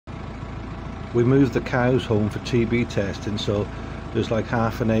we moved the cows home for TB testing, so there's like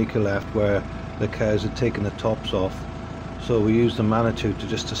half an acre left where the cows had taken the tops off. So we used the Manitou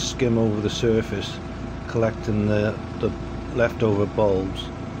to skim over the surface, collecting the leftover bulbs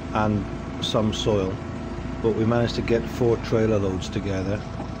and some soil. But we managed to get 4 trailer loads together,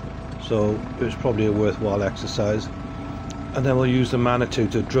 so it was probably a worthwhile exercise. And then we'll use the Manitou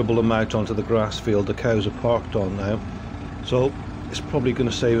to dribble them out onto the grass field the cows are parked on now. So it's probably going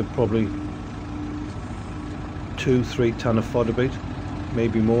to save probably 2-3 ton of fodder bait,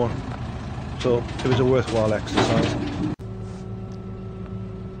 maybe more. So it was a worthwhile exercise.